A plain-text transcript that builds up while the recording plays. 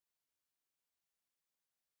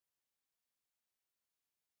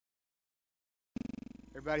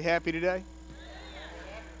Everybody happy today?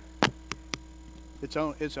 It's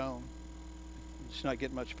on. It's on. It's not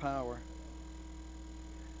getting much power.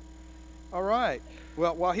 All right.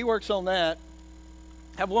 Well, while he works on that,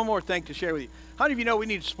 I have one more thing to share with you. How many of you know we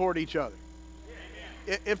need to support each other?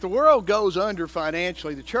 If the world goes under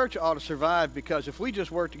financially, the church ought to survive, because if we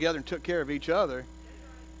just worked together and took care of each other,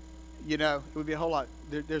 you know, it would be a whole lot.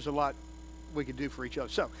 There's a lot we could do for each other.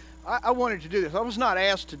 So I wanted to do this. I was not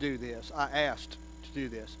asked to do this. I asked to do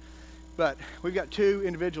this. But we've got two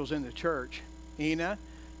individuals in the church, Ina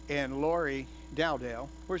and Lori Dowdell.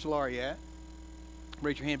 Where's Lori at?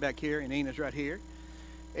 Raise your hand back here, and Ina's right here.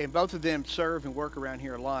 And both of them serve and work around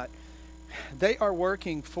here a lot. They are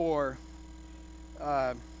working for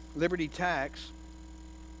Liberty Tax.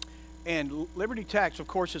 And Liberty Tax, of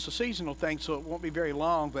course, is a seasonal thing, so it won't be very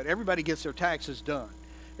long, but everybody gets their taxes done.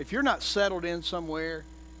 If you're not settled in somewhere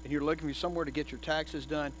and you're looking for somewhere to get your taxes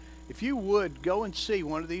done, if you would go and see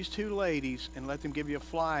one of these two ladies and let them give you a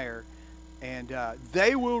flyer, and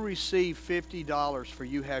they will receive $50 for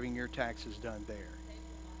you having your taxes done there.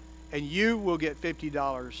 And you will get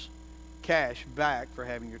 $50 cash back for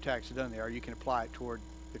having your taxes done there, or you can apply it toward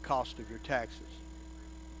the cost of your taxes.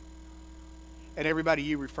 And everybody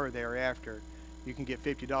you refer thereafter, you can get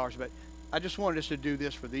 $50. But I just wanted us to do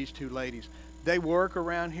this for these two ladies. They work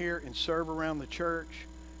around here and serve around the church,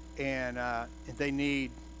 and they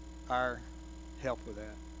need our help with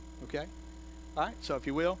that. Okay? All right, so if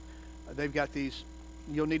you will, they've got these.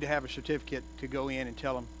 You'll need to have a certificate to go in and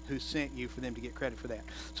tell them who sent you for them to get credit for that.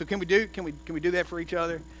 So can we do that for each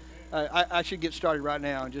other? I should get started right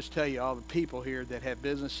now and just tell you all the people here that have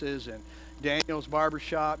businesses, and Daniel's barber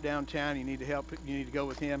shop downtown. You need to help. You need to go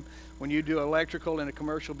with him. When you do electrical in a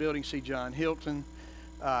commercial building, see John Hilton.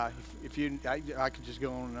 I could just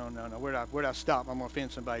go on and on. Where'd I stop? I'm gonna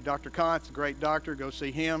offend somebody. Dr. Kant's a great doctor. Go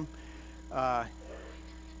see him. We've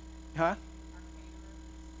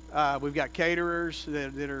got caterers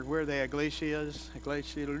that are, where are they? Iglesias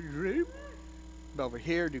over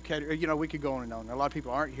here do cater. You know, we could go on and on. A lot of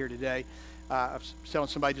people aren't here today. I was telling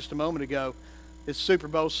somebody just a moment ago, it's Super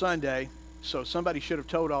Bowl Sunday, so somebody should have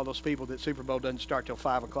told all those people that Super Bowl doesn't start till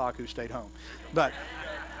 5 o'clock who stayed home. But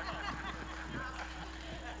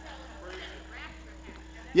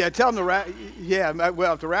yeah, tell them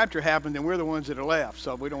well, if the rapture happened, then we're the ones that are left,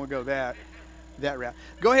 so we don't want to go that route.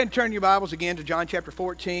 Go ahead and turn your Bibles again to John chapter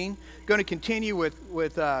 14. Going to continue with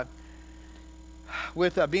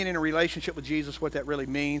being in a relationship with Jesus, what that really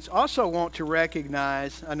means. Also want to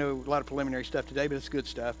recognize, I know a lot of preliminary stuff today, but it's good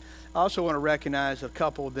stuff. I also want to recognize a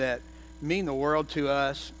couple that mean the world to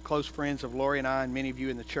us, close friends of Lori and I and many of you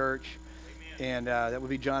in the church. Amen. And that would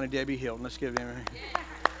be John and Debbie Hilton. Let's give them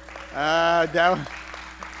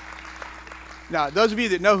now, those of you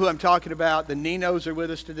that know who I'm talking about, the Ninos are with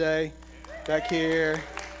us today. Back here.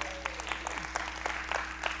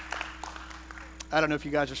 I don't know if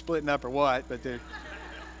you guys are splitting up or what, but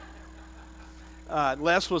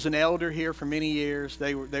Les was an elder here for many years.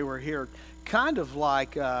 They were here kind of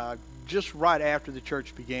like just right after the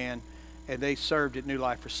church began, and they served at New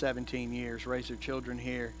Life for 17 years, raised their children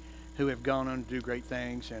here, who have gone on to do great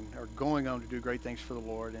things and are going on to do great things for the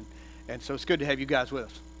Lord. And so it's good to have you guys with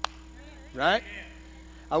us. Right?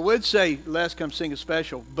 I would say Les come sing a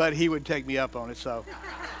special, but he would take me up on it, so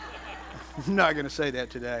I'm not going to say that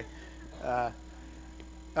today.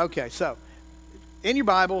 Okay, so in your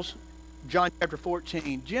Bibles, John chapter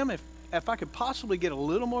 14. Jim, if I could possibly get a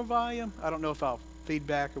little more volume, I don't know if I'll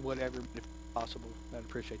feedback or whatever, but if possible, I'd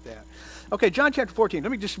appreciate that. Okay, John chapter 14.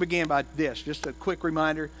 Let me just begin by this, just a quick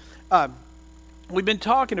reminder. We've been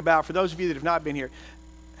talking about, for those of you that have not been here,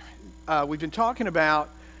 we've been talking about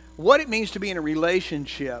what it means to be in a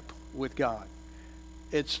relationship with God.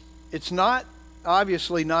 It's not,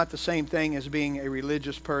 obviously not the same thing as being a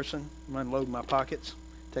religious person. I'm unloading my pockets,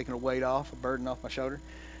 taking a weight off, a burden off my shoulder.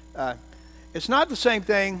 It's not the same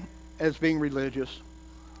thing as being religious.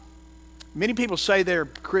 Many people say they're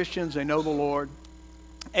Christians, they know the Lord.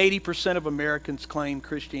 80% of Americans claim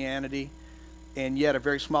Christianity, and yet a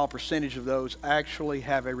very small percentage of those actually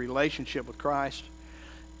have a relationship with Christ,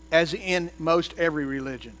 as in most every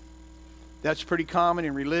religion. That's pretty common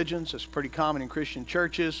in religions. It's pretty common in Christian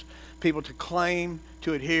churches. People to claim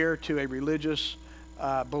to adhere to a religious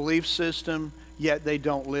belief system, yet they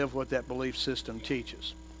don't live what that belief system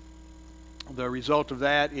teaches. The result of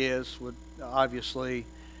that is, obviously,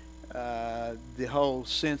 the whole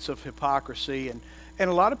sense of hypocrisy. And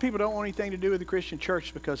a lot of people don't want anything to do with the Christian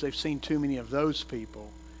church because they've seen too many of those people,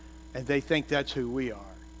 and they think that's who we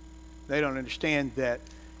are. They don't understand that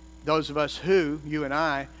those of us who, you and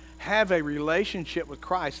I, have a relationship with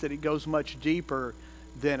Christ, that it goes much deeper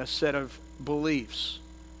than a set of beliefs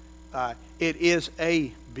It is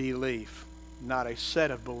a belief, not a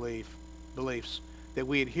set of beliefs that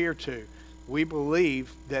we adhere to. We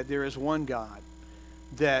believe that there is one God,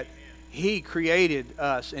 that He created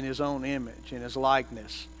us in His own image, in His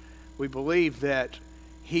likeness. We believe that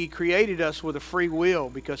He created us with a free will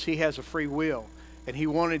because He has a free will. And He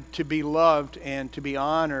wanted to be loved and to be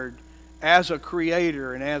honored as a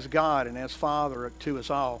creator and as God and as Father to us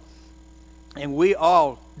all. And we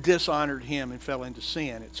all dishonored Him and fell into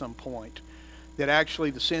sin at some point. That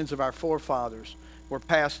actually the sins of our forefathers were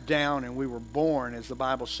passed down, and we were born, as the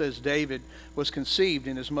Bible says, David was conceived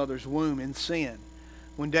in his mother's womb in sin.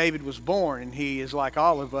 When David was born, and he is like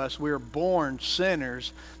all of us, we are born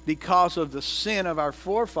sinners because of the sin of our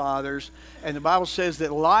forefathers. And the Bible says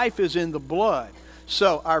that life is in the blood.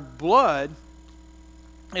 So our blood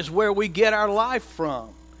is where we get our life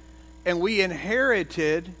from. And we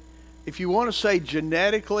inherited, if you want to say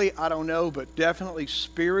genetically, I don't know, but definitely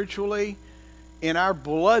spiritually, in our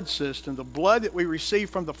blood system, the blood that we receive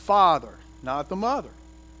from the father, not the mother.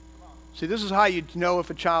 See, this is how you know if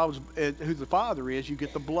a child's who the father is. You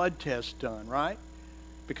get the blood test done, right?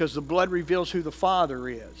 Because the blood reveals who the father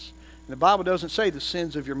is. And the Bible doesn't say the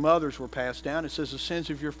sins of your mothers were passed down. It says the sins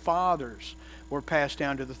of your fathers were passed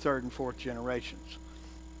down to the third and fourth generations.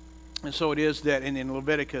 And so it is that in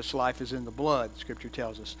Leviticus, life is in the blood, Scripture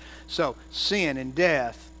tells us. So sin and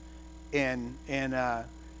death and the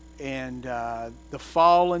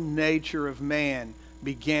fallen nature of man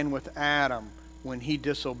began with Adam when he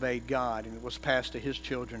disobeyed God, and it was passed to his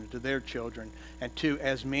children and to their children and to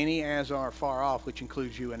as many as are far off, which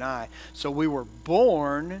includes you and I. So we were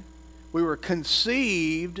born, we were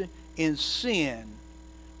conceived in sin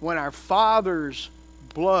when our father's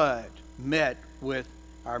blood met with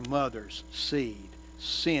our mother's seed.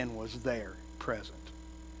 Sin was there, present.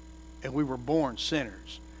 And we were born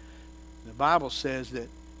sinners. The Bible says that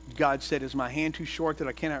God said, "Is my hand too short that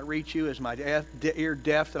I cannot reach you? Is my ear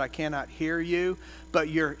deaf that I cannot hear you? But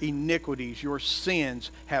your iniquities, your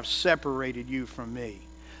sins have separated you from me."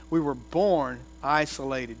 We were born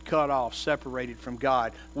isolated, cut off, separated from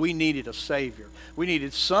God. We needed a Savior. We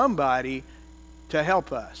needed somebody to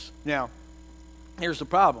help us. Now, here's the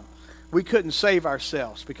problem. We couldn't save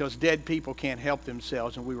ourselves because dead people can't help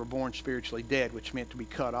themselves, and we were born spiritually dead, which meant to be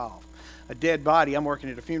cut off. A dead body. I'm working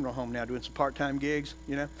at a funeral home now doing some part-time gigs,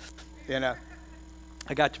 and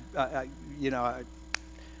I got to, I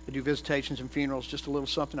do visitations and funerals, just a little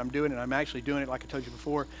something I'm doing, and I'm actually doing it, like I told you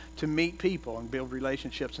before, to meet people and build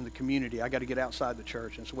relationships in the community. I got to get outside the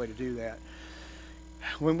church, and it's a way to do that.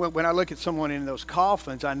 When I look at someone in those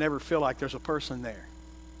coffins, I never feel like there's a person there,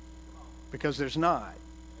 because there's not.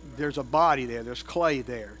 There's a body there. There's clay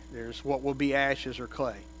there. There's what will be ashes or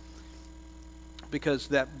clay. Because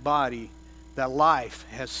that body, that life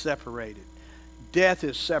has separated. Death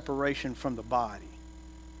is separation from the body.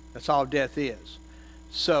 That's all death is.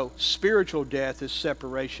 So spiritual death is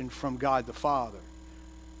separation from God the Father.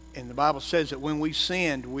 And the Bible says that when we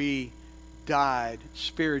sinned, we died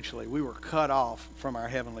spiritually. We were cut off from our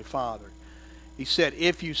Heavenly Father. He said,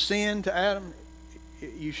 if you sin to Adam,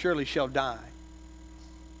 you surely shall die.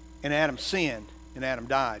 And Adam sinned, and Adam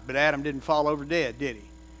died. But Adam didn't fall over dead, did he?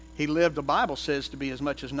 He lived, the Bible says, to be as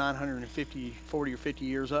much as 40 or 50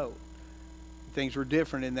 years old. Things were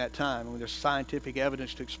different in that time. I mean, there's scientific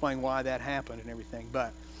evidence to explain why that happened and everything.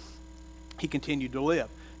 But he continued to live.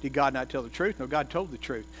 Did God not tell the truth? No, God told the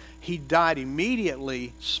truth. He died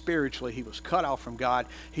immediately spiritually. He was cut off from God.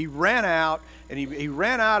 He ran out, and he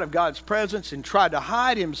ran out of God's presence and tried to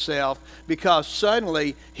hide himself because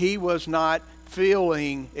suddenly he was not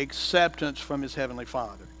feeling acceptance from his Heavenly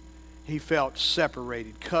Father. He felt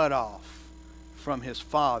separated, cut off from his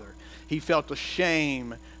Father. He felt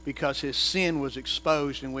ashamed because his sin was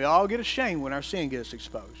exposed, and we all get ashamed when our sin gets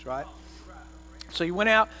exposed, right? So he went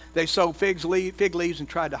out, they sewed fig leaves and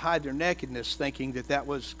tried to hide their nakedness, thinking that that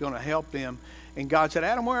was going to help them. And God said,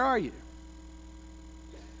 Adam, where are you?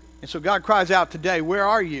 And so God cries out today, where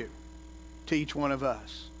are you? To each one of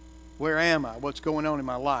us. Where am I? What's going on in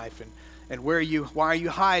my life? And why are you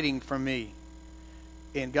hiding from me?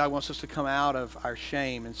 And God wants us to come out of our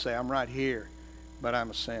shame and say, I'm right here, but I'm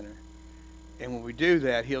a sinner. And when we do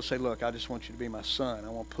that, he'll say, look, I just want you to be my son. I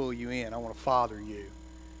want to pull you in. I want to father you.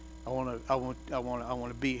 I want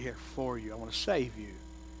to be here for you. I want to save you.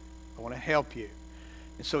 I want to help you.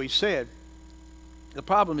 And so he said, the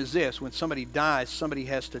problem is this: when somebody dies,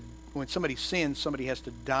 when somebody sins, somebody has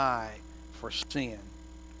to die for sin.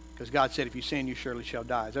 Because God said, if you sin, you surely shall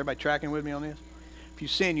die. Is everybody tracking with me on this? If you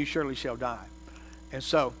sin, you surely shall die. And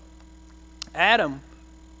so Adam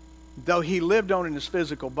though he lived on in his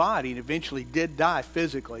physical body and eventually did die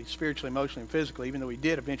physically, spiritually, emotionally, and physically, even though he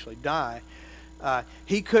did eventually die,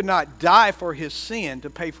 he could not die for his sin to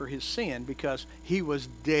pay for his sin because he was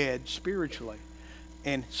dead spiritually.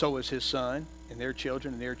 And so was his son and their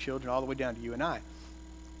children, all the way down to you and I.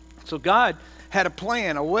 So God had a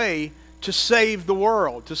plan, a way to save the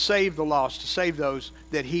world, to save the lost, to save those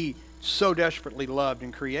that he so desperately loved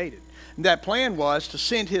and created. And that plan was to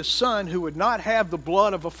send his son who would not have the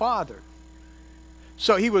blood of a father.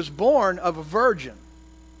 So he was born of a virgin.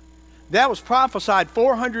 That was prophesied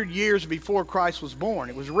 400 years before Christ was born.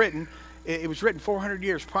 It was written 400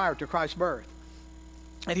 years prior to Christ's birth.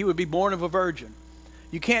 And he would be born of a virgin.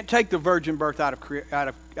 You can't take the virgin birth out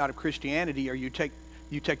of Christianity, or you take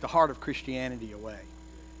the heart of Christianity away.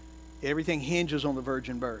 Everything hinges on the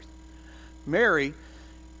virgin birth. Mary,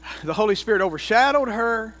 the Holy Spirit overshadowed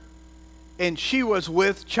her, and she was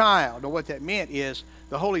with child. Now what that meant is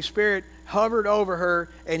the Holy Spirit hovered over her,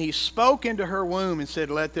 and he spoke into her womb and said,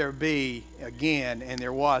 "Let there be," again, and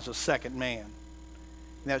there was a second man.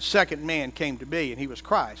 And that second man came to be, and he was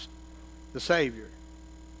Christ, the Savior.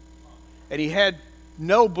 And he had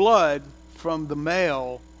no blood from the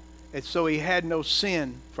male, and so he had no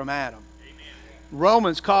sin from Adam. Amen.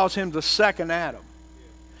 Romans calls him the second Adam.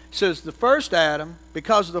 It says the first Adam,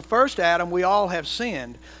 because of the first Adam we all have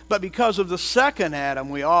sinned, but because of the second Adam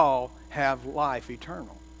we all have life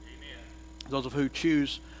eternal. Amen. Those of who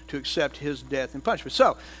choose to accept his death and punishment.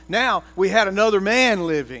 So now we had another man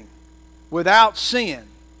living without sin,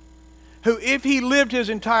 who if he lived his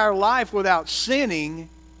entire life without sinning,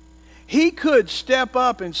 he could step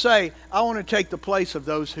up and say, "I want to take the place of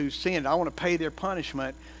those who sinned. I want to pay their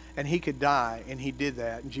punishment," and he could die, and he did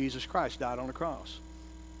that. And Jesus Christ died on the cross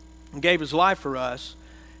and gave his life for us.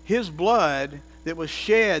 His blood that was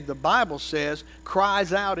shed, the Bible says,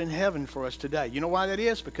 cries out in heaven for us today. You know why that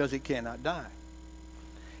is? Because it cannot die.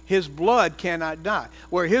 His blood cannot die.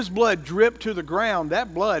 Where his blood dripped to the ground,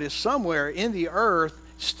 that blood is somewhere in the earth,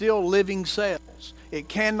 still living cells. It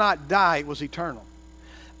cannot die. It was eternal.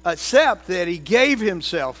 Except that he gave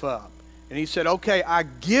himself up. And he said, "Okay, I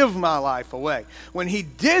give my life away." When he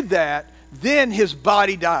did that, then his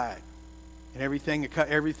body died. And everything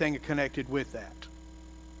connected with that.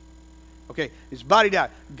 Okay, his body died.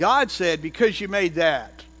 God said, "Because you made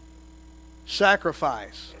that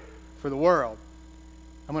sacrifice for the world,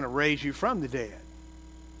 I'm going to raise you from the dead."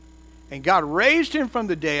 And God raised him from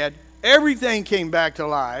the dead. Everything came back to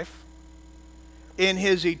life in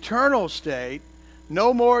his eternal state.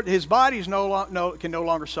 No more, his body can no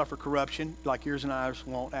longer suffer corruption like yours and ours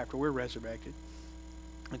won't after we're resurrected.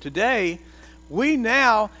 And today, we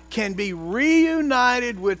now can be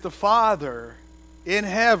reunited with the Father in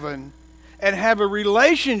heaven and have a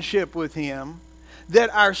relationship with him that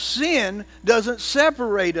our sin doesn't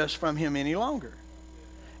separate us from him any longer.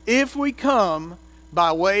 If we come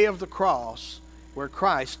by way of the cross where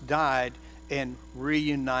Christ died and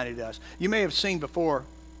reunited us. You may have seen before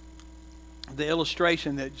the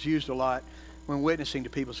illustration that's used a lot when witnessing to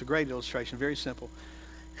people. It's a great illustration, very simple.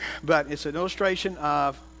 But it's an illustration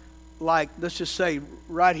of, like, let's just say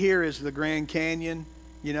right here is the Grand Canyon,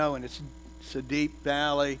 you know, and it's a deep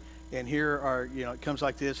valley, and here are, you know, it comes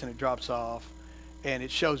like this and it drops off. And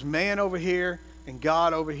it shows man over here and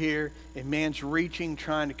God over here, and man's reaching,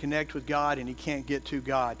 trying to connect with God, and he can't get to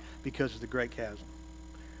God because of the great chasm.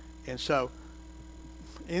 And so,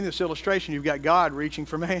 in this illustration, you've got God reaching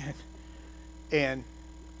for man. And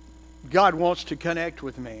God wants to connect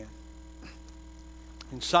with man.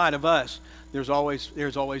 Inside of us, there's always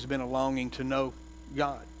been a longing to know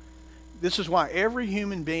God. This is why every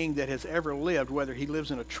human being that has ever lived, whether he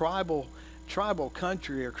lives in a tribal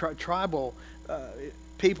country or tribal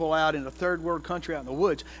people out in a third world country out in the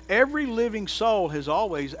woods, every living soul has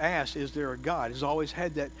always asked, "Is there a God?" Has always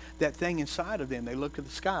had that thing inside of them. They look to the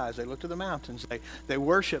skies, they look to the mountains, they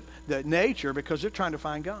worship the nature because they're trying to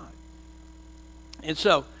find God. And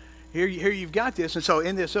so, here you've got this. And so,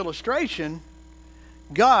 in this illustration,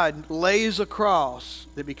 God lays a cross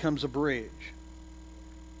that becomes a bridge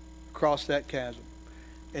across that chasm.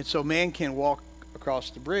 And so, man can walk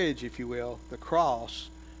across the bridge, if you will, the cross,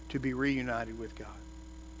 to be reunited with God.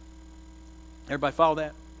 Everybody follow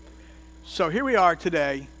that? So, here we are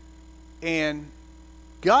today, and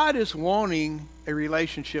God is wanting a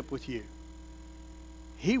relationship with you.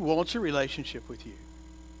 He wants a relationship with you.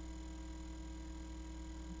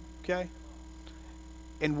 Okay?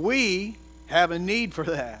 And we have a need for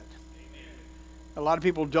that. A lot of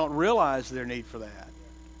people don't realize their need for that.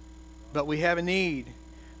 But we have a need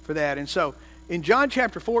for that. And so, in John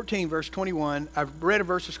chapter 14, verse 21, I've read a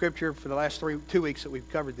verse of Scripture for the last 2 weeks that we've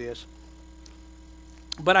covered this.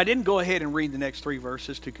 But I didn't go ahead and read the next 3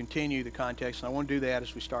 verses to continue the context, and I want to do that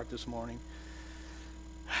as we start this morning.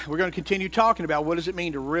 We're going to continue talking about what does it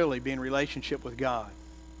mean to really be in relationship with God.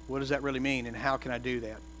 What does that really mean, and how can I do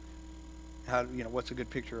that? What's a good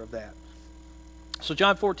picture of that? So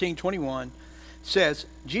John 14:21 says,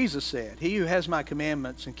 Jesus said, "He who has my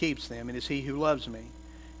commandments and keeps them, it is he who loves me.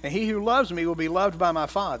 And he who loves me will be loved by my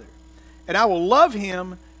Father. And I will love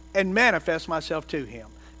him and manifest myself to him."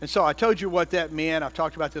 And so I told you what that meant. I've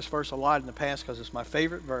talked about this verse a lot in the past because it's my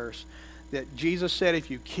favorite verse. That Jesus said, if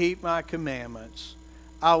you keep my commandments,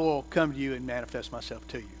 I will come to you and manifest myself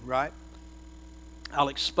to you, right? I'll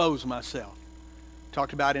expose myself.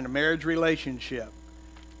 Talked about in a marriage relationship,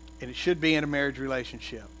 and it should be in a marriage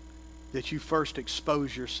relationship, that you first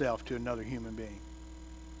expose yourself to another human being.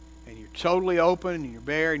 And you're totally open and you're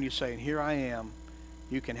bare and you say, and here I am.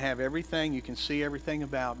 You can have everything. You can see everything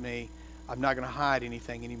about me. I'm not going to hide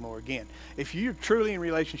anything anymore again. If you're truly in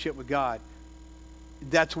relationship with God,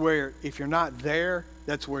 that's where, if you're not there,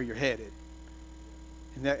 that's where you're headed.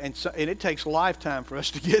 And it takes a lifetime for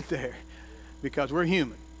us to get there because we're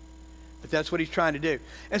human. But that's what he's trying to do.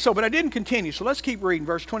 And so, but I didn't continue. So let's keep reading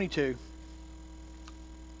verse 22.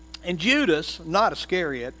 And Judas, not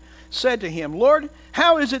Iscariot, said to him, "Lord,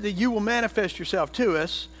 how is it that you will manifest yourself to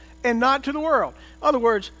us and not to the world?" In other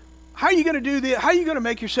words, how are you going to do this? How are you going to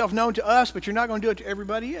make yourself known to us, but you're not going to do it to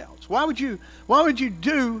everybody else? Why would you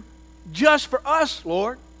do just for us,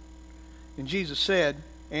 Lord? And Jesus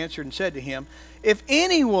answered and said to him, "If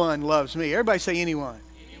anyone loves me," everybody say anyone.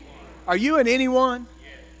 Anyone. Are you an anyone?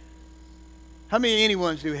 Yes. How many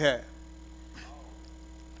anyones do we have?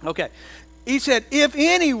 Okay. He said, "If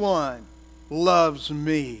anyone loves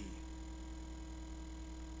me."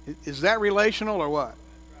 Is that relational or what?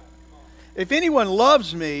 "If anyone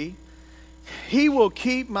loves me, he will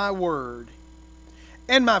keep my word,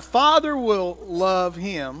 and my Father will love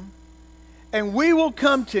him, and we will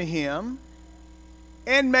come to him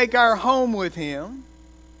and make our home with him."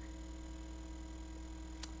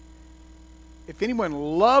 If anyone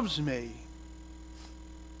loves me,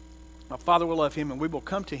 my Father will love him, and we will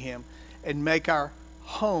come to him and make our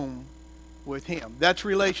home with him. That's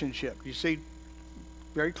relationship. You see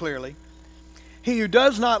very clearly. "He who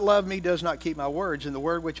does not love me does not keep my words, and the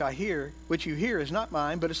word which you hear is not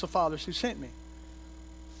mine, but it's the Father's who sent me."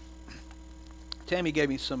 Tammy gave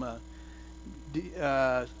me some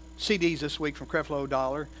CDs this week from Creflo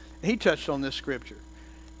Dollar, and he touched on this scripture.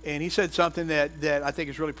 And he said something that I think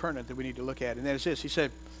is really pertinent that we need to look at, and that is this. He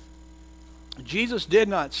said, Jesus did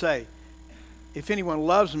not say, "If anyone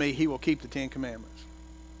loves me, he will keep the 10 Commandments."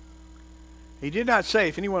 He did not say,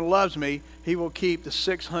 "If anyone loves me, he will keep the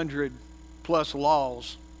 600 plus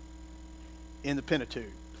laws in the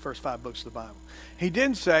Pentateuch, the first 5 books of the Bible." He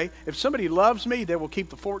didn't say, "If somebody loves me, they will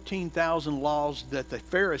keep the 14,000 laws that the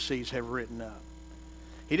Pharisees have written up."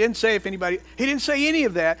 He didn't say he didn't say any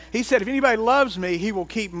of that. He said, "If anybody loves me, he will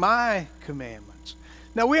keep my commandments."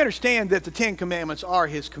 Now we understand that the 10 Commandments are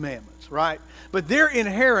his commandments, right? But they're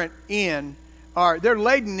inherent they're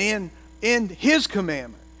laden in his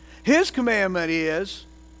commandment. His commandment is,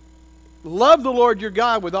 love the Lord your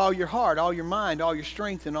God with all your heart, all your mind, all your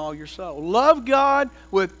strength, and all your soul. Love God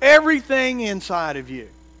with everything inside of you.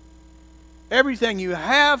 Everything you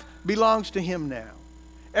have belongs to him now.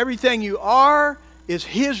 Everything you are is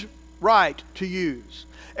his right to use.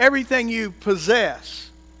 Everything you possess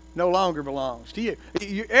no longer belongs to you.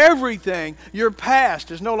 Everything, your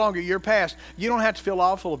past is no longer your past. You don't have to feel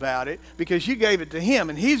awful about it because you gave it to him,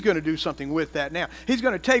 and he's going to do something with that now. He's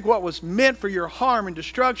going to take what was meant for your harm and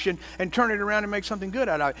destruction and turn it around and make something good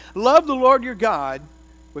out of it. Love the Lord your God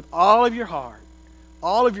with all of your heart,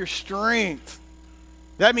 all of your strength.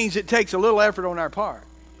 That means it takes a little effort on our part.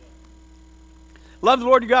 Love the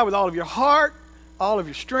Lord your God with all of your heart, all of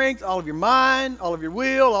your strength, all of your mind, all of your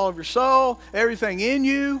will, all of your soul, everything in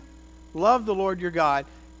you. Love the Lord your God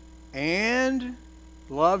and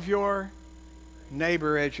love your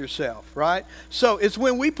neighbor as yourself, right? So it's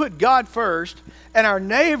when we put God first and our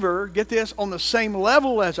neighbor, get this, on the same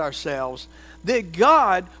level as ourselves, that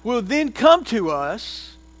God will then come to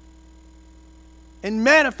us and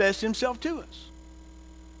manifest himself to us.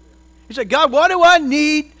 You say, "God, what do I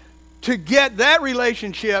need to get that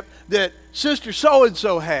relationship that Sister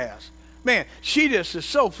so-and-so has? Man, she just is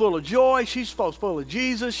so full of joy. She's so full of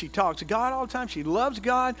Jesus. She talks to God all the time. She loves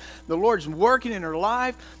God. The Lord's working in her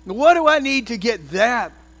life. What do I need to get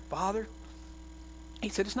that, Father?" He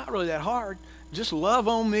said, "It's not really that hard. Just love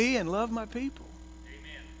on me and love my people."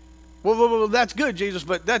 Amen. Well, that's good, Jesus,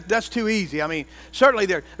 but that's too easy. I mean, certainly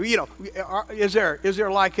is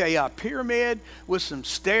there like a pyramid with some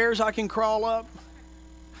stairs I can crawl up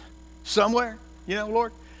somewhere? You know,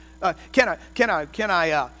 Lord, can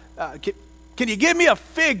you give me a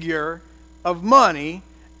figure of money,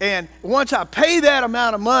 and once I pay that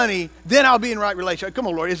amount of money, then I'll be in right relationship? Come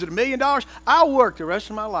on, Lord, is it $1 million? I'll work the rest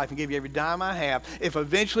of my life and give you every dime I have if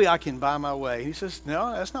eventually I can buy my way. He says,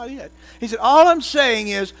 no, that's not it. He said, all I'm saying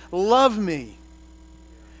is love me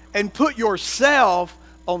and put yourself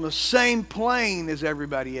on the same plane as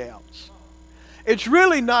everybody else. It's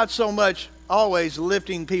really not so much always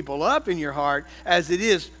lifting people up in your heart as it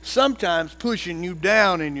is sometimes pushing you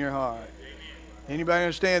down in your heart. Anybody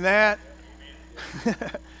understand that?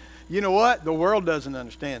 You know what? The world doesn't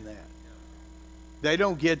understand that. They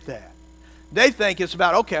don't get that. They think it's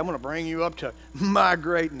about, okay, I'm going to bring you up to my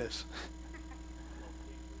greatness.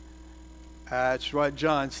 That's what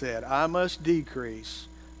John said. I must decrease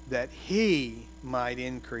that he might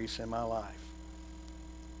increase in my life.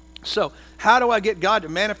 So, how do I get God to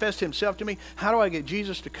manifest himself to me? How do I get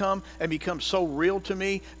Jesus to come and become so real to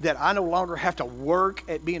me that I no longer have to work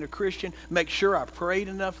at being a Christian, make sure I prayed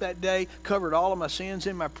enough that day, covered all of my sins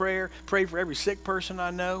in my prayer, prayed for every sick person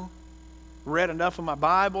I know, read enough of my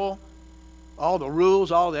Bible, all the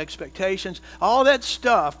rules, all the expectations, all that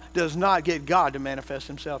stuff does not get God to manifest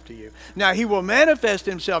himself to you. Now, he will manifest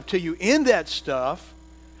himself to you in that stuff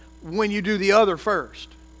when you do the other first.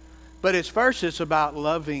 But it's about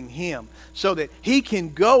loving him so that he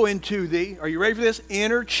can go into the, are you ready for this,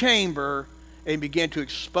 inner chamber and begin to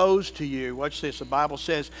expose to you. Watch this. The Bible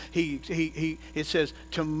says, it says,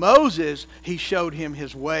 to Moses he showed him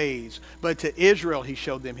his ways, but to Israel he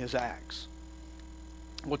showed them his acts.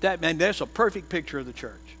 What that meant, that's a perfect picture of the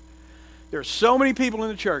church. There are so many people in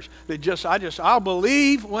the church that I'll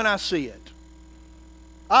believe when I see it.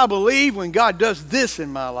 I'll believe when God does this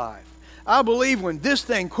in my life. I believe when this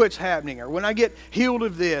thing quits happening, or when I get healed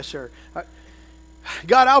of this, or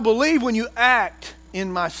God, I'll believe when you act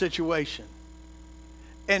in my situation.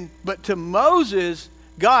 But to Moses,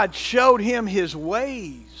 God showed him his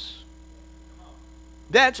ways.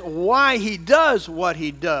 That's why he does what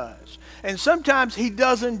he does. And sometimes he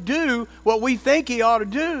doesn't do what we think he ought to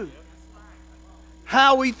do.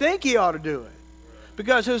 How we think he ought to do it.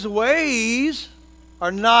 Because his ways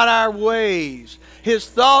are not our ways. His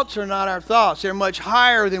thoughts are not our thoughts. They're much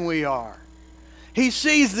higher than we are. He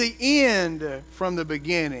sees the end from the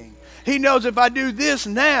beginning. He knows if I do this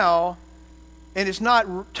now, and it's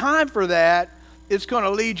not time for that, it's going to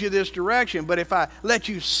lead you this direction. But if I let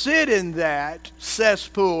you sit in that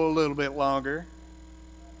cesspool a little bit longer,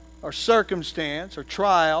 or circumstance, or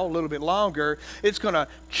trial a little bit longer, it's going to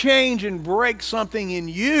change and break something in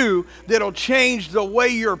you that'll change the way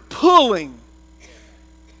you're pulling.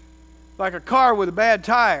 Like a car with a bad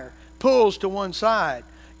tire pulls to one side.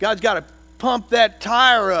 God's got to pump that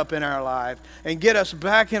tire up in our life and get us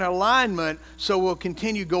back in alignment so we'll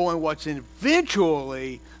continue going what's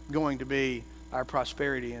eventually going to be our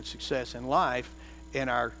prosperity and success in life and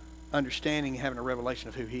our understanding and having a revelation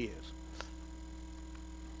of who he is.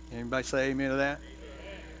 Anybody say amen to that?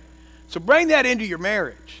 Amen. So bring that into your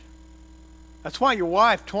marriage. That's why your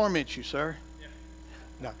wife torments you, sir.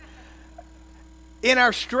 No. In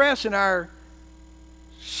our stress, in our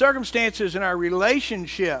circumstances, in our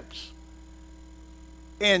relationships,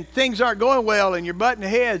 and things aren't going well, and you're butting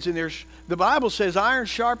heads, and the Bible says iron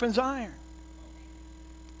sharpens iron.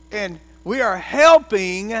 And we are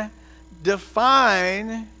helping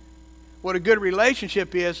define what a good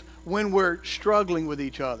relationship is when we're struggling with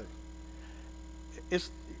each other.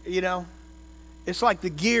 It's like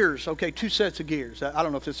the gears. Okay, two sets of gears. I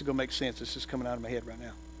don't know if this is going to make sense. It's just coming out of my head right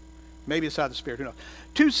now. Maybe it's out of the Spirit. Who knows?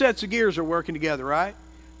 Two sets of gears are working together, right?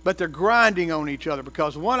 But they're grinding on each other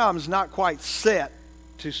because one of them is not quite set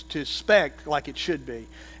to spec like it should be.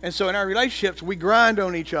 And so in our relationships, we grind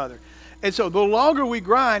on each other. And so the longer we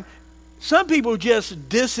grind, some people just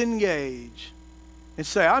disengage and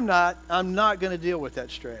say, I'm not going to deal with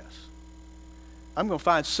that stress. I'm going to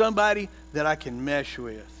find somebody that I can mesh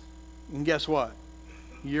with. And guess what?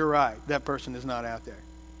 You're right. That person is not out there.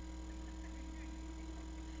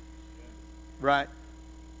 Right?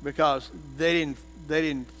 Because they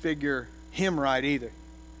didn't figure him right either.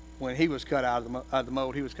 When he was cut out of the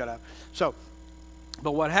mold, he was cut out. So,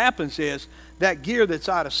 but what happens is that gear that's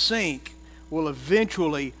out of sync will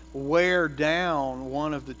eventually wear down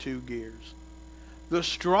one of the two gears. The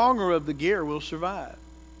stronger of the gear will survive.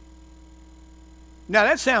 Now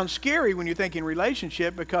that sounds scary when you're thinking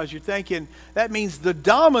relationship, because you're thinking that means the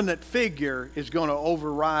dominant figure is going to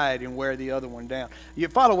override and wear the other one down. You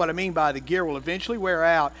follow what I mean by the gear will eventually wear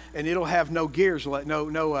out and it'll have no gears,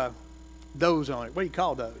 no those on it. What do you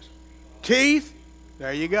call those? Teeth?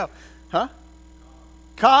 There you go. Huh?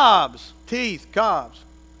 Cobs. Teeth, cobs.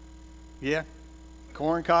 Yeah.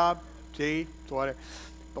 corn cob, tea, whatever.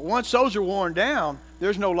 But once those are worn down,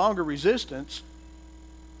 there's no longer resistance.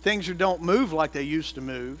 Things don't move like they used to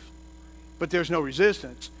move, but there's no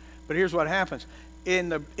resistance. But here's what happens. In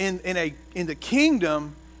the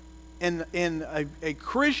kingdom, in a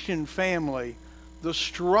Christian family, the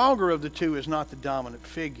stronger of the two is not the dominant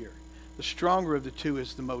figure. The stronger of the two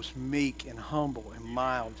is the most meek and humble and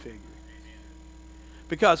mild figure.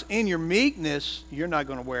 Because in your meekness, you're not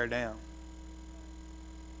going to wear down.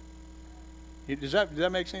 Does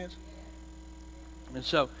that make sense? And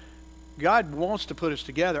so, God wants to put us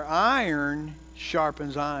together. Iron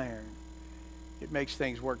sharpens iron. It makes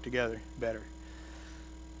things work together better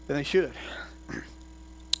than they should.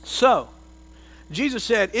 So, Jesus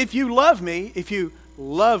said, if you love me and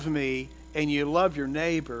you love your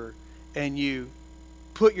neighbor and you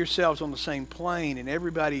put yourselves on the same plane and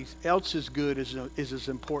everybody else's good is as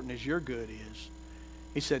important as your good is,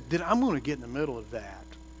 he said, then I'm going to get in the middle of that.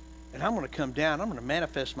 And I'm going to come down. I'm going to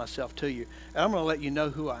manifest myself to you. And I'm going to let you know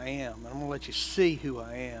who I am. And I'm going to let you see who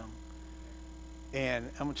I am. And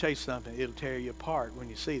I'm going to tell you something. It'll tear you apart when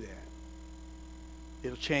you see that.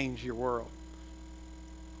 It'll change your world.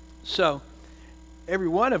 So, every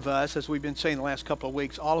one of us, as we've been saying the last couple of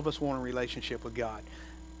weeks, all of us want a relationship with God.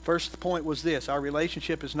 First point was this. Our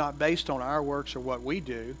relationship is not based on our works or what we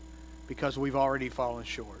do, because we've already fallen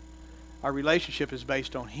short. Our relationship is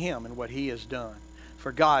based on Him and what He has done.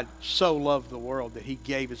 For God so loved the world that He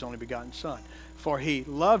gave His only begotten Son. For He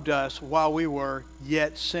loved us while we were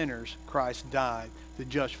yet sinners. Christ died, the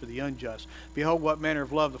just for the unjust. Behold, what manner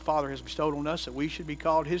of love the Father has bestowed on us, that we should be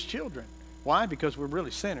called His children. Why? Because we're really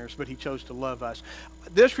sinners, but He chose to love us.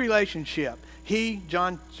 This relationship, He, 1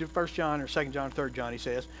 John or 2 John or 3 John, he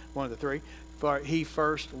says, one of the three, for He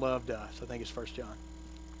first loved us. I think it's 1 John.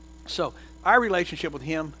 So, our relationship with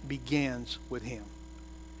Him begins with Him.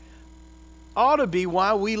 Ought to be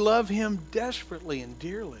why we love Him desperately and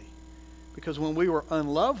dearly. Because when we were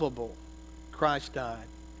unlovable, Christ died,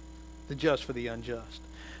 the just for the unjust.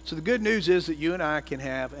 So the good news is that you and I can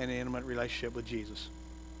have an intimate relationship with Jesus.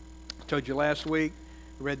 I told you last week,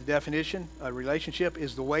 we read the definition. A relationship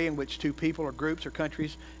is the way in which two people or groups or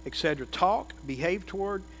countries, etc., talk, behave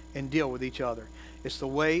toward, and deal with each other. It's the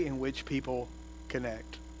way in which people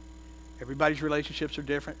connect. Everybody's relationships are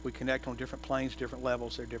different. We connect on different planes, different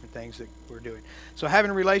levels. There are different things that we're doing. So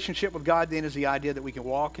having a relationship with God then is the idea that we can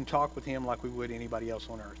walk and talk with Him like we would anybody else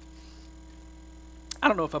on earth. I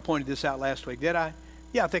don't know if I pointed this out last week. Did I?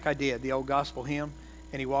 Yeah, I think I did. The old gospel hymn.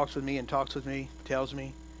 And He walks with me and talks with me, tells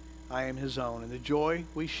me I am His own. And the joy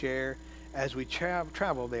we share as we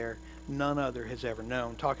travel there, none other has ever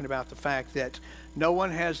known. Talking about the fact that no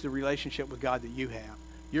one has the relationship with God that you have.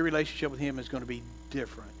 Your relationship with Him is going to be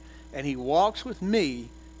different. And He walks with me,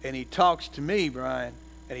 and He talks to me, Brian,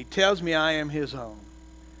 and He tells me I am His own.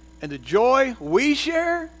 And the joy we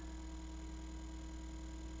share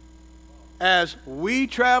as we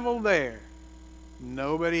travel there,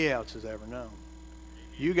 nobody else has ever known.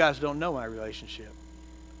 You guys don't know my relationship.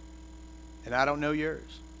 And I don't know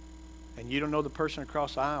yours. And you don't know the person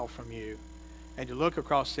across the aisle from you. And to look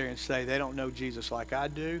across there and say they don't know Jesus like I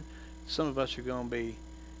do, some of us are going to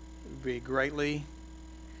be greatly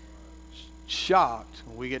shocked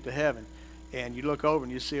when we get to heaven. And you look over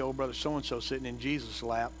and you see old brother so-and-so sitting in Jesus'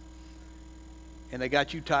 lap. And they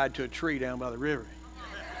got you tied to a tree down by the river.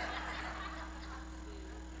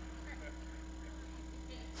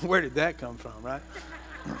 Where did that come from, right?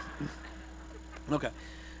 Okay.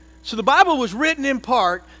 So the Bible was written in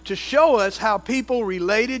part to show us how people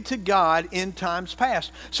related to God in times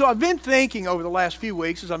past. So I've been thinking over the last few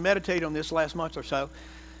weeks, as I meditated on this last month or so,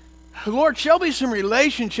 Lord, show me some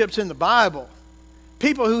relationships in the Bible.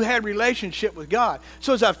 People who had relationship with God.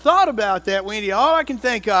 So as I've thought about that, Wendy, all I can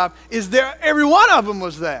think of is every one of them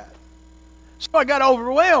was that. So I got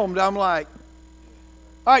overwhelmed. I'm like,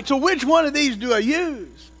 all right, so which one of these do I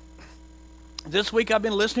use? This week I've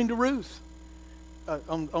been listening to Ruth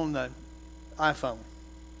on the iPhone.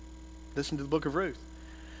 Listen to the book of Ruth.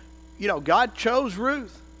 You know, God chose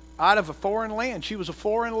Ruth out of a foreign land. She was a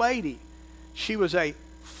foreign lady. She was a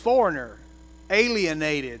foreigner,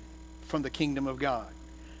 alienated from the kingdom of God.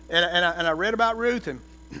 And I read about Ruth, and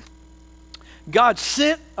God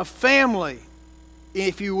sent a family,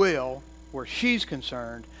 if you will, where she's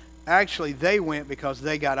concerned. Actually, they went because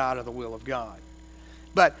they got out of the will of God.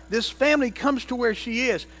 But this family comes to where she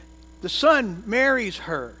is. The son marries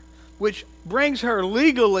her, which brings her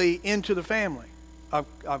legally into the family of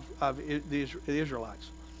the Israelites.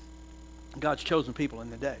 God's chosen people in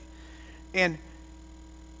the day. And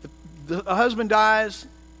the husband dies,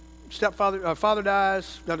 father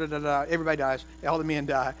dies, everybody dies, all the men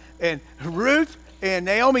die. And Ruth And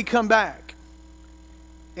Naomi come back.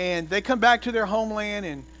 And they come back to their homeland,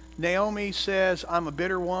 and Naomi says, I'm a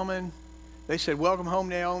bitter woman. They said, welcome home,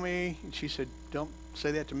 Naomi. And she said, don't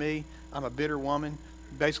say that to me. I'm a bitter woman.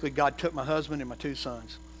 Basically, God took my husband and my 2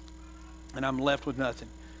 sons, and I'm left with nothing.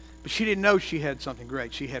 But she didn't know she had something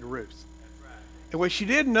great. She had Ruth. And what she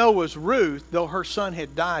didn't know was Ruth, though her son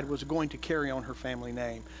had died, was going to carry on her family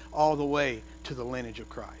name all the way to the lineage of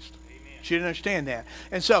Christ. Amen. She didn't understand that.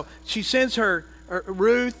 And so she sends her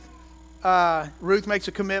Ruth. Ruth makes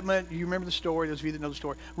a commitment. You remember the story, those of you that know the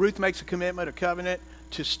story. Ruth makes a commitment, a covenant,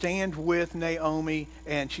 to stand with Naomi.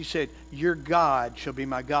 And she said, your God shall be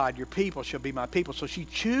my God. Your people shall be my people. So she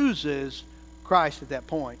chooses Christ at that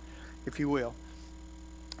point, if you will.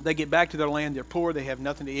 They get back to their land. They're poor. They have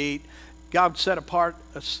nothing to eat. God set apart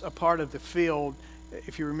a part of the field,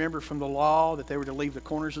 if you remember from the law, that they were to leave the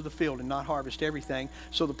corners of the field and not harvest everything,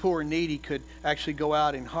 so the poor and needy could actually go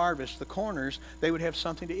out and harvest the corners. They would have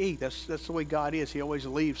something to eat. That's the way God is. He always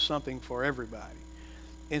leaves something for everybody.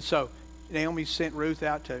 And so Naomi sent Ruth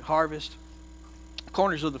out to harvest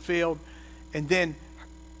corners of the field, and then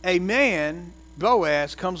a man,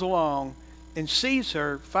 Boaz, comes along and sees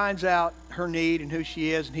her, finds out her need and who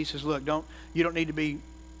she is, and he says, look, you don't need to be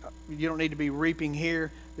reaping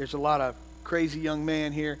here. There's a lot of crazy young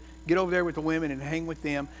men here. Get over there with the women and hang with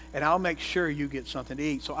them, and I'll make sure you get something to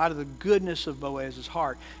eat. So out of the goodness of Boaz's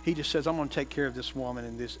heart, he just says, I'm going to take care of this woman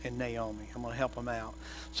and Naomi. I'm going to help them out.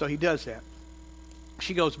 So he does that.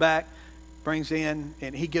 She goes back, brings in,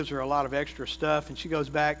 and he gives her a lot of extra stuff, and she goes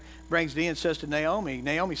back, brings it in, says to Naomi.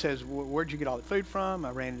 Naomi says, where'd you get all the food from?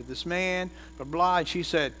 I ran into this man, blah, blah. And she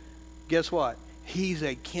said, guess what? He's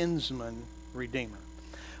a kinsman redeemer,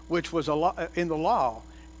 which was a lot in the law.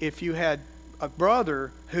 If you had a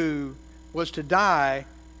brother who was to die,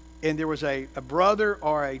 and there was a brother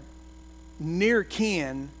or a near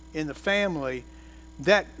kin in the family,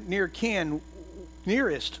 that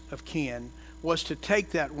nearest of kin was to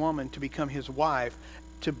take that woman to become his wife,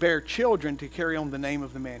 to bear children, to carry on the name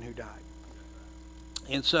of the man who died.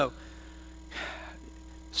 And so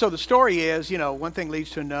the story is, one thing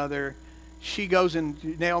leads to another. She goes in,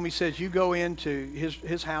 Naomi says, you go into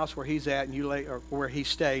his house where he's at, and or where he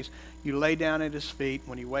stays. You lay down at his feet.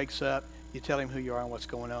 When he wakes up, you tell him who you are and what's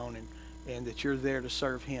going on, and that you're there to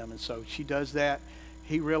serve him. And so she does that.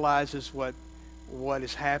 He realizes what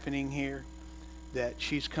is happening here, that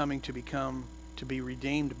she's coming to be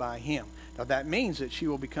redeemed by him. Now that means that she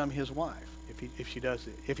will become his wife if he does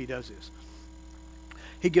this.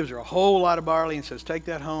 He gives her a whole lot of barley and says, take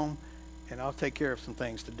that home, and I'll take care of some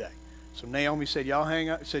things today. So Naomi said, y'all hang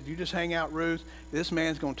out. Said, you just hang out, Ruth. This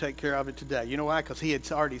man's going to take care of it today. You know why? Because he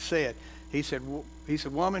had already said. He said,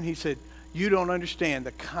 woman, he said, you don't understand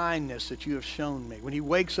the kindness that you have shown me. When he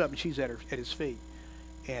wakes up and she's at his feet.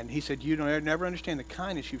 And he said, you don't never understand the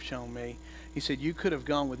kindness you've shown me. He said, you could have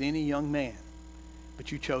gone with any young man,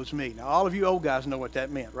 but you chose me. Now, all of you old guys know what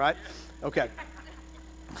that meant, right? Okay.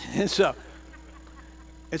 And so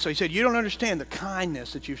he said, you don't understand the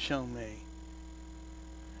kindness that you've shown me.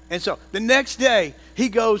 And so the next day, he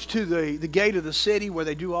goes to the gate of the city where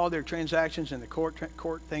they do all their transactions and the court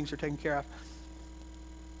things are taken care of.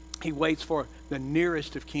 He waits for the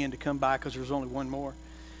nearest of kin to come by because there's only one more.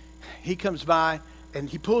 He comes by and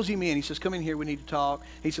he pulls him in. He says, come in here, we need to talk.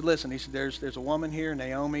 He said, listen, he said, there's a woman here,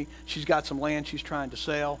 Naomi. She's got some land she's trying to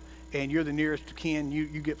sell, and you're the nearest of kin. You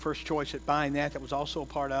get first choice at buying that. That was also a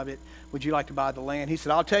part of it. Would you like to buy the land? He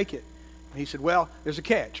said, I'll take it. And he said, well, there's a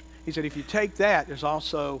catch. He said, if you take that, there's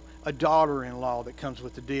also a daughter-in-law that comes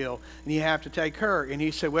with the deal, and you have to take her. And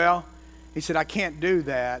he said, well, I can't do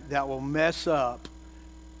that. That will mess up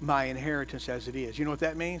my inheritance as it is. You know what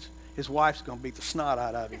that means? His wife's going to beat the snot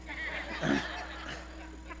out of him.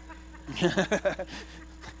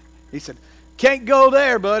 He said, can't go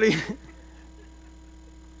there, buddy.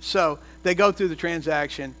 So they go through the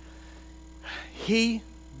transaction. He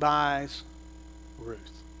buys Ruth.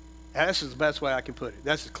 Now, this is the best way I can put it.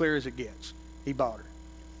 That's as clear as it gets. He bought her.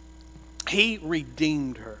 He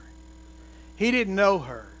redeemed her. He didn't know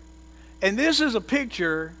her. And this is a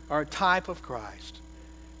picture or a type of Christ,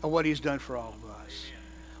 of what he's done for all of us.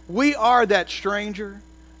 We are that stranger,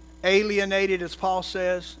 alienated, as Paul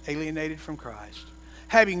says, alienated from Christ,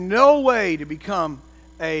 having no way to become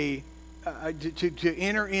to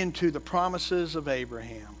enter into the promises of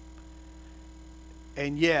Abraham.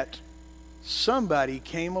 And yet, somebody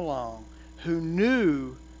came along who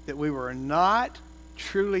knew that we were not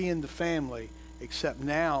truly in the family, except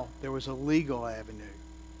now there was a legal avenue.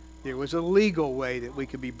 There was a legal way that we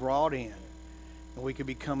could be brought in and we could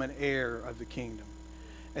become an heir of the kingdom.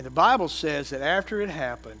 And the Bible says that after it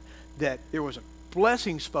happened, that there was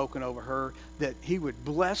blessing spoken over her, that he would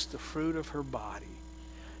bless the fruit of her body.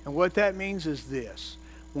 And what that means is this.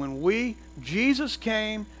 When Jesus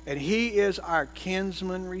came and he is our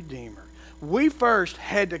kinsman redeemer, we first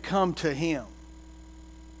had to come to him.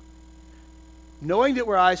 Knowing that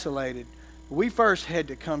we're isolated, we first had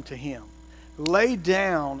to come to him. Lay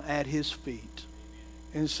down at his feet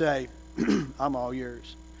and say, I'm all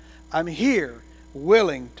yours. I'm here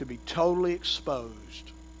willing to be totally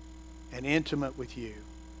exposed and intimate with you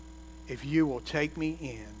if you will take me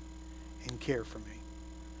in and care for me.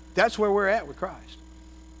 That's where we're at with Christ.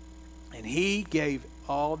 And he gave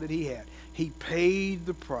all that he had. He paid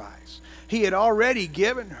the price. He had already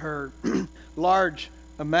given her large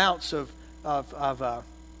amounts of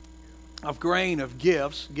grain, of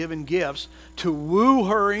gifts, given gifts to woo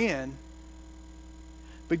her in.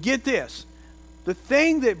 But get this. The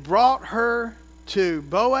thing that brought her to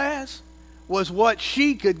Boaz was what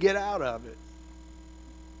she could get out of it.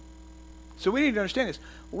 So we need to understand this.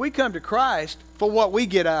 We come to Christ for what we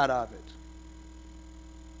get out of it.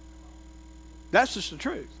 That's just the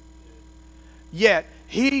truth. Yet,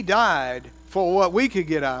 he died for what we could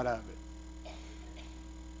get out of it.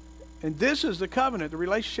 And this is the covenant, the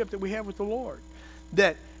relationship that we have with the Lord.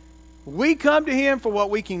 That we come to him for what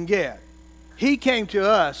we can get. He came to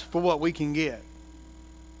us for what we can get.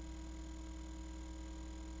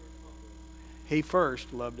 He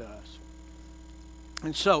first loved us.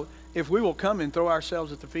 And so, if we will come and throw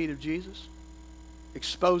ourselves at the feet of Jesus,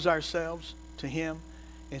 expose ourselves to him,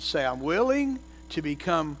 and say, I'm willing to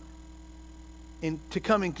come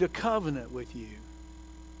into covenant with you,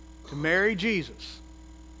 to marry Jesus,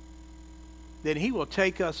 then he will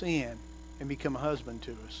take us in and become a husband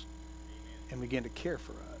to us and begin to care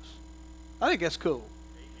for us. I think that's cool.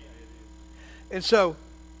 And so,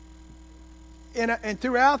 and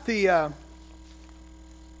throughout the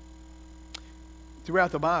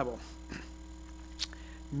Bible,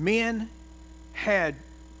 men had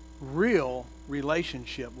real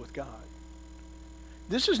relationship with God.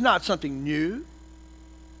 This is not something new.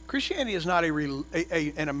 Christianity is not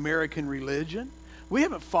an American religion. We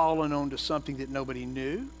haven't fallen onto something that nobody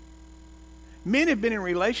knew. Men have been in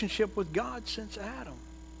relationship with God since Adam.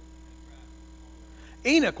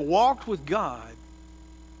 Enoch walked with God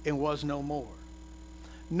and was no more.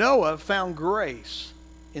 Noah found grace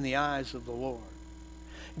in the eyes of the Lord.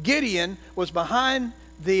 Gideon was behind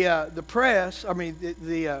the press. I mean,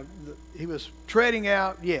 he was treading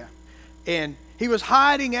out, and he was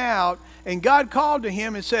hiding out, and God called to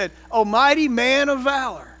him and said, "O mighty man of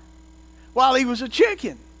valor," while he was a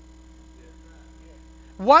chicken.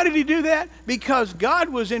 Why did he do that? Because God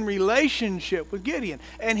was in relationship with Gideon,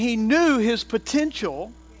 and he knew his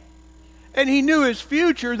potential, and he knew his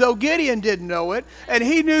future, though Gideon didn't know it, and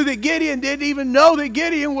he knew that Gideon didn't even know that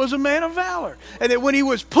Gideon was a man of valor, and that when he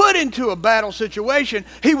was put into a battle situation,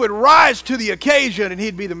 he would rise to the occasion, and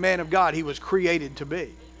he'd be the man of God he was created to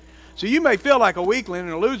be. So you may feel like a weakling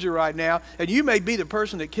and a loser right now, and you may be the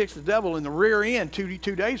person that kicks the devil in the rear end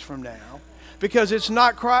two days from now. Because it's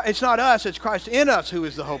not us, it's Christ in us who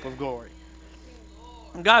is the hope of glory.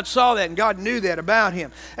 And God saw that, and God knew that about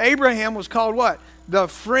him. Abraham was called what? The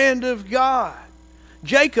friend of God.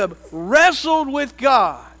 Jacob wrestled with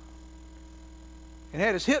God and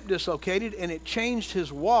had his hip dislocated, and it changed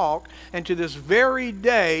his walk. And to this very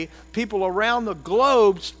day, people around the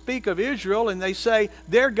globe speak of Israel, and they say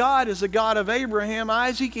their God is the God of Abraham,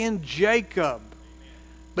 Isaac, and Jacob.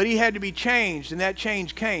 But he had to be changed, and that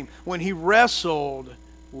change came when he wrestled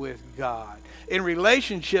with God. In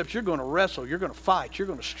relationships, you're going to wrestle. You're going to fight. You're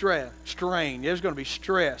going to strain. There's going to be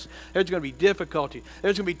stress. There's going to be difficulty.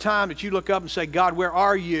 There's going to be time that you look up and say, "God, where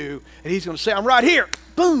are you?" And he's going to say, "I'm right here."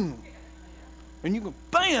 Boom. And you go,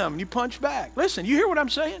 bam, and you punch back. Listen, you hear what I'm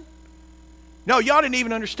saying? No, y'all didn't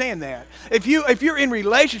even understand that. If you're in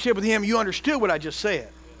relationship with him, you understood what I just said.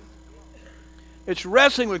 It's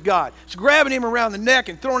wrestling with God. It's grabbing him around the neck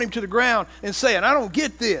and throwing him to the ground and saying, "I don't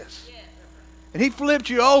get this." Yes. And he flips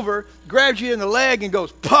you over, grabs you in the leg and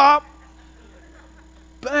goes, pop,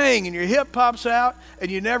 bang, and your hip pops out, and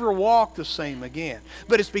you never walk the same again.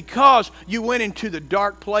 But it's because you went into the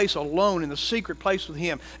dark place alone, in the secret place with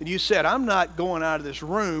him, and you said, "I'm not going out of this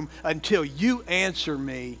room until you answer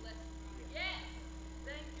me." Yes.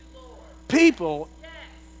 Thank you, Lord. People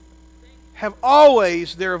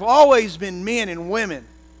there have always been men and women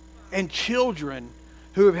and children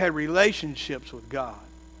who have had relationships with God.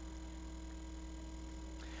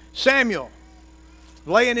 Samuel,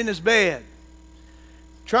 laying in his bed,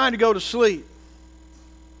 trying to go to sleep,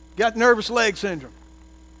 got nervous leg syndrome,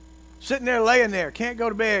 sitting there laying there, can't go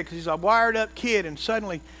to bed because he's a wired up kid, and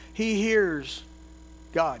suddenly he hears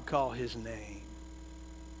God call his name.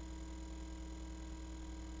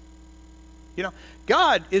 You know,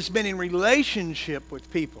 God has been in relationship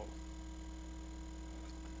with people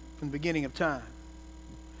from the beginning of time.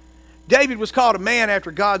 David was called a man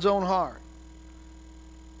after God's own heart.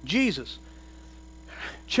 Jesus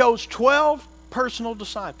chose 12 personal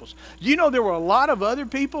disciples. Do you know there were a lot of other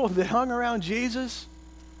people that hung around Jesus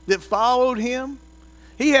that followed him?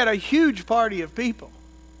 He had a huge party of people,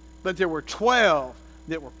 but there were 12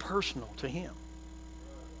 that were personal to him.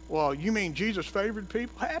 Well, you mean Jesus favored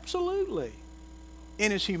people? Absolutely.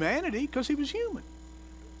 In his humanity, because he was human.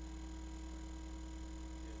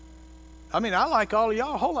 I mean, I like all of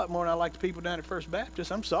y'all a whole lot more than I like the people down at First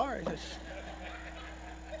Baptist. I'm sorry.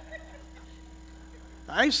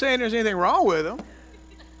 I ain't saying there's anything wrong with them.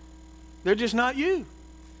 They're just not you.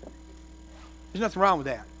 There's nothing wrong with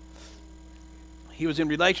that. He was in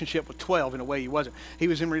relationship with 12 in a way he wasn't. He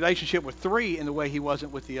was in relationship with 3 in the way he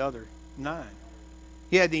wasn't with the other 9.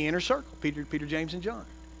 He had the inner circle, Peter, James, and John.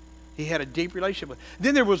 He had a deep relationship with them.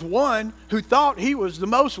 Then there was one who thought he was the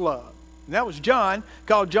most loved. And that was John,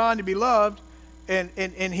 called John to be loved. And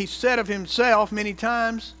he said of himself many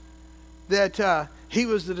times that he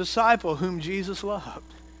was the disciple whom Jesus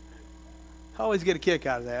loved. I always get a kick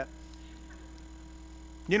out of that.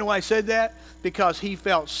 You know why he said that? Because he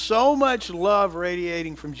felt so much love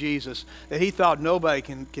radiating from Jesus that he thought nobody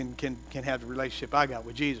can have the relationship I got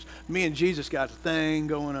with Jesus. Me and Jesus got a thing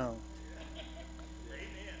going on.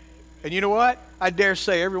 And you know what? I dare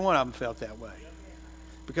say every one of them felt that way.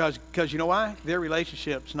 Because you know why? Their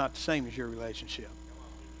relationship's not the same as your relationship.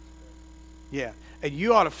 Yeah. And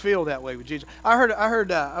you ought to feel that way with Jesus.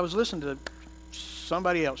 I was listening to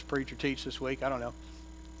somebody else preach or teach this week. I don't know.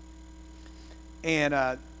 And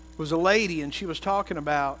it was a lady, and she was talking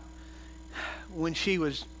about when she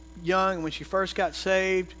was young, when she first got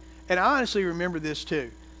saved. And I honestly remember this too.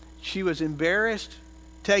 She was embarrassed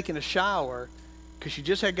taking a shower because she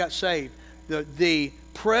just had got saved. The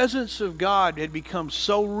presence of God had become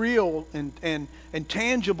so real and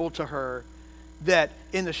tangible to her that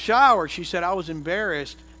in the shower she said, I was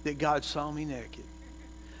embarrassed that God saw me naked.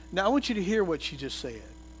 Now I want you to hear what she just said.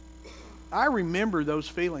 I remember those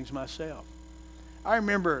feelings myself. I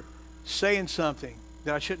remember saying something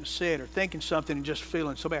that I shouldn't have said or thinking something and just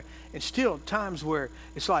feeling so bad. And still times where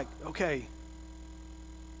it's like, okay,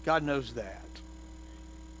 God knows that.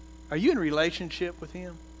 Are you in a relationship with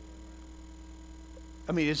him?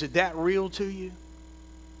 I mean, is it that real to you?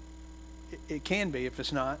 It can be if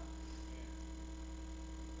it's not.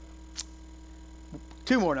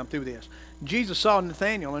 2 more and I'm through this. Jesus saw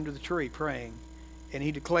Nathanael under the tree praying, and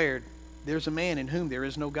he declared, there's a man in whom there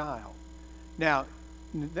is no guile. Now,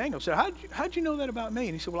 Nathanael said, how'd you know that about me?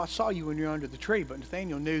 And he said, well, I saw you when you were under the tree. But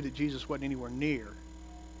Nathanael knew that Jesus wasn't anywhere near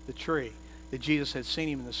the tree, that Jesus had seen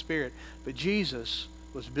him in the Spirit. But Jesus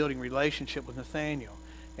was building relationship with Nathanael.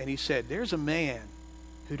 And he said, there's a man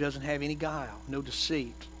who doesn't have any guile, no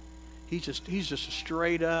deceit. He's just a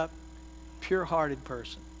straight up, pure-hearted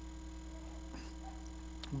person.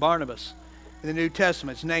 Barnabas, in the New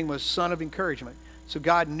Testament, his name was Son of Encouragement. So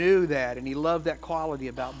God knew that, and he loved that quality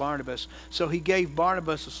about Barnabas. So he gave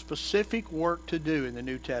Barnabas a specific work to do in the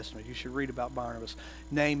New Testament. You should read about Barnabas.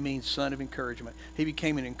 Name means Son of Encouragement. He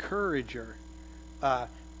became an encourager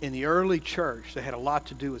in the early church that had a lot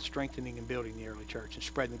to do with strengthening and building the early church and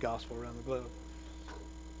spreading the gospel around the globe.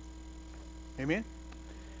 Amen?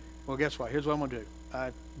 Well, guess what? Here's what I'm going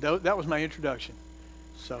to do. That was my introduction.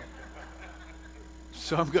 So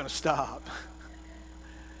I'm going to stop.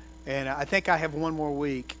 And I think I have one more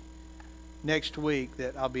week, next week,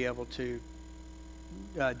 that I'll be able to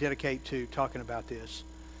dedicate to talking about this.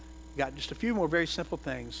 Got just a few more very simple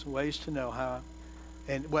things, ways to know how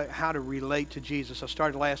to relate to Jesus. I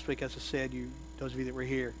started last week, as I said, those of you that were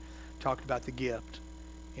here, talked about the gift.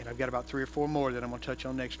 And I've got about 3 or 4 more that I'm going to touch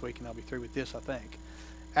on next week, and I'll be through with this, I think.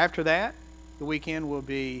 After that, the weekend will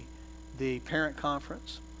be the parent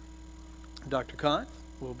conference. Dr. Kant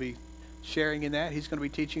will be sharing in that. He's going to be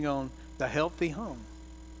teaching on the healthy home.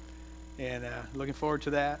 And looking forward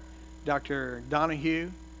to that. Dr.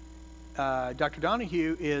 Donahue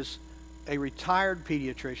is a retired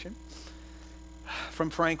pediatrician from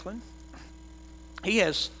Franklin. He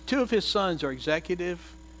has 2 of his sons are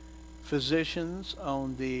executive physicians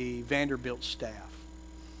on the Vanderbilt staff.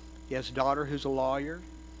 He has a daughter who's a lawyer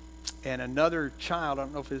and another child, I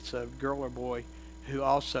don't know if it's a girl or boy, who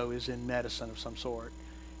also is in medicine of some sort.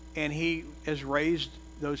 And he has raised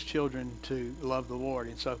those children to love the Lord.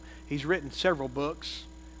 And so he's written several books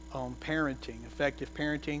on parenting, effective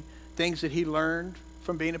parenting, things that he learned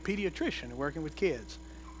from being a pediatrician and working with kids.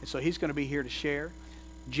 And so he's going to be here to share.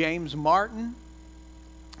 James Martin,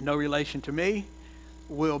 no relation to me,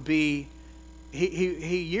 will be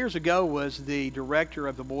He years ago was the director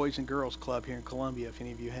of the Boys and Girls Club here in Columbia, if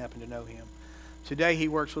any of you happen to know him. Today he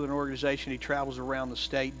works with an organization. He travels around the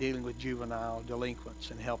state dealing with juvenile delinquents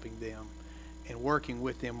and helping them and working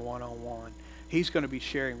with them one-on-one. He's going to be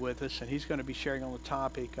sharing with us, and he's going to be sharing on the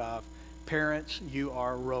topic of parents, you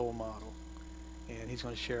are a role model. And he's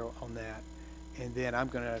going to share on that. And then I'm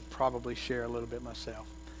going to probably share a little bit myself.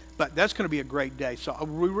 But that's going to be a great day. So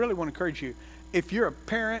we really want to encourage you, if you're a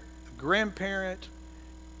parent, a grandparent,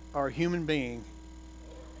 or a human being,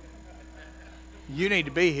 you need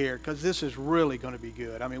to be here because this is really going to be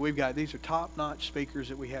good. I mean, these are top-notch speakers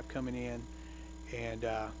that we have coming in, and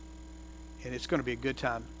it's going to be a good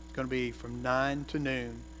time. It's going to be from 9 to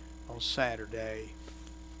noon on Saturday,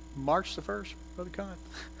 March the 1st, Brother Con.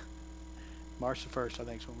 March the 1st, I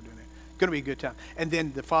think is when we're doing it. It's going to be a good time. And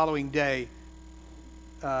then the following day,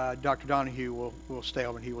 Dr. Donahue will stay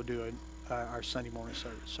over and he will do our Sunday morning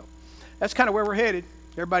service. So that's kind of where we're headed.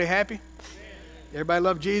 Everybody happy? Amen. Everybody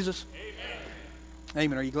love Jesus? Amen.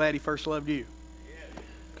 Amen. Are you glad he first loved you?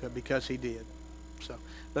 Yes. Because he did. So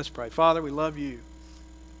let's pray. Father, we love you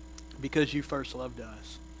because you first loved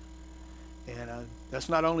us. And that's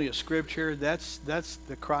not only a scripture, that's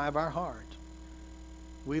the cry of our heart.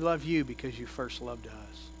 We love you because you first loved us.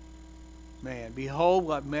 Man, behold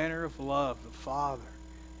what manner of love the Father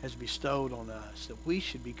has bestowed on us, that we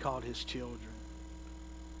should be called his children.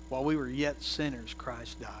 While we were yet sinners,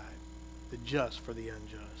 Christ died, the just for the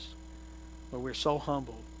unjust. But we're so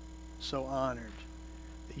humbled, so honored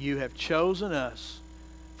that you have chosen us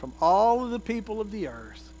from all of the people of the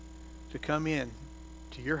earth to come in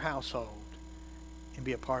to your household and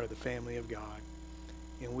be a part of the family of God.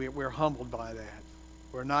 And we're humbled by that.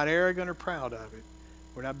 We're not arrogant or proud of it.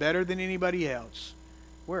 We're not better than anybody else.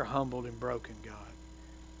 We're humbled and broken, God.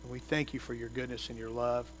 And we thank you for your goodness and your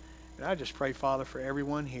love. And I just pray, Father, for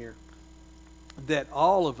everyone here, that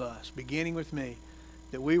all of us, beginning with me,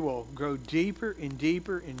 that we will grow deeper and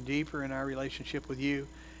deeper and deeper in our relationship with you,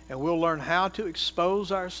 and we'll learn how to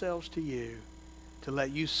expose ourselves to you, to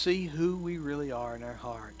let you see who we really are in our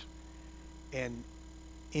heart. And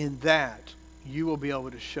in that, you will be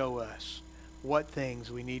able to show us what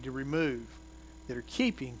things we need to remove that are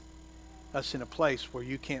keeping us in a place where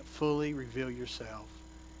you can't fully reveal yourself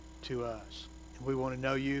to us. And we want to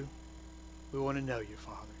know you. We want to know you,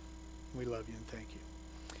 Father. We love you and thank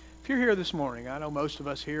you. If you're here this morning, I know most of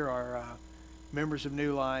us here are members of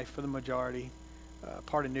New Life, for the majority,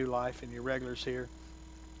 part of New Life, and your regulars here.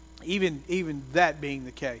 Even that being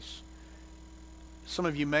the case, some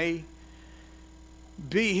of you may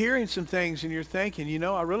be hearing some things and you're thinking, you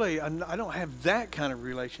know, I don't have that kind of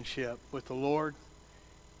relationship with the Lord,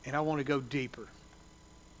 and I want to go deeper.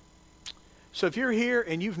 So if you're here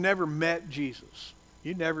and you've never met Jesus,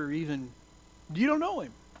 you don't know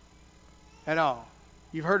him at all.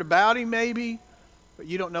 You've heard about him maybe, but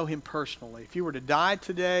you don't know him personally. If you were to die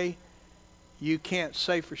today, you can't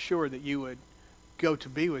say for sure that you would go to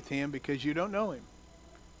be with him because you don't know him.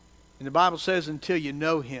 And the Bible says until you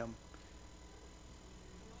know him,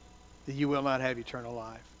 that you will not have eternal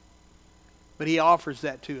life. But he offers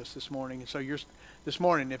that to us this morning. And so this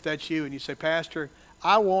morning, if that's you and you say, Pastor,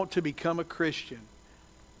 I want to become a Christian.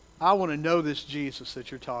 I want to know this Jesus that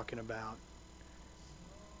you're talking about.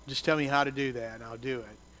 Just tell me how to do that and I'll do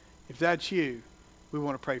it. If that's you, we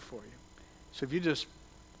want to pray for you. So if you just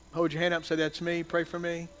hold your hand up and say, that's me, pray for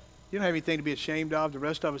me. You don't have anything to be ashamed of. The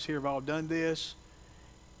rest of us here have all done this.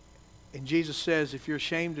 And Jesus says, if you're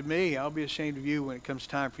ashamed of me, I'll be ashamed of you when it comes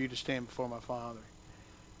time for you to stand before my Father.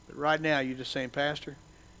 But right now, you're just saying, Pastor,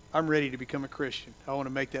 I'm ready to become a Christian. I want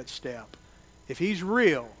to make that step. If he's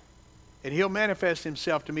real, and he'll manifest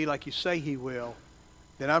himself to me like you say he will,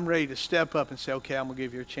 then I'm ready to step up and say, okay, I'm going to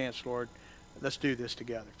give you a chance, Lord. Let's do this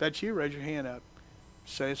together. If that's you, raise your hand up.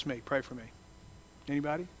 Say, it's me. Pray for me.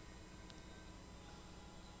 Anybody?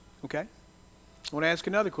 Okay. I want to ask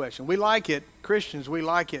another question. We like it, Christians, we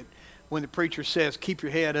like it when the preacher says, keep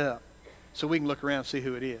your head up, so we can look around and see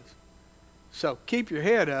who it is. So keep your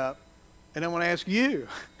head up, and I want to ask you.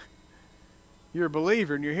 You're a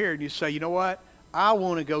believer, and you're here, and you say, you know what? I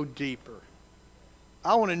want to go deeper.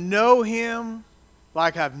 I want to know him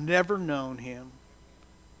like I've never known him.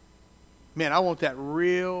 Man, I want that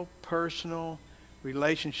real, personal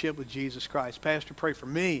relationship with Jesus Christ. Pastor, pray for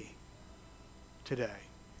me today.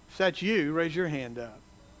 If that's you, raise your hand up.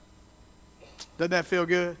 Doesn't that feel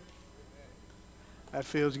good? That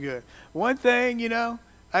feels good. One thing, you know,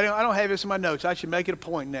 I don't have this in my notes. I should make it a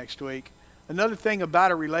point next week. Another thing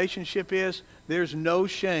about a relationship is there's no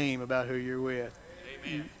shame about who you're with.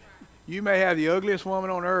 Amen. You may have the ugliest woman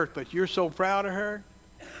on earth, but you're so proud of her.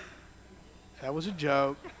 That was a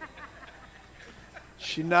joke.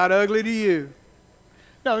 She's not ugly to you.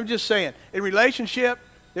 No, I'm just saying, in relationship,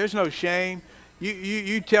 there's no shame.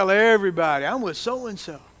 You tell everybody, I'm with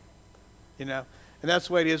so-and-so. You know, and that's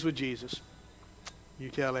the way it is with Jesus. You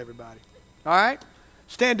tell everybody. All right?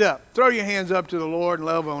 Stand up. Throw your hands up to the Lord and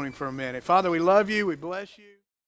love on him for a minute. Father, we love you. We bless you.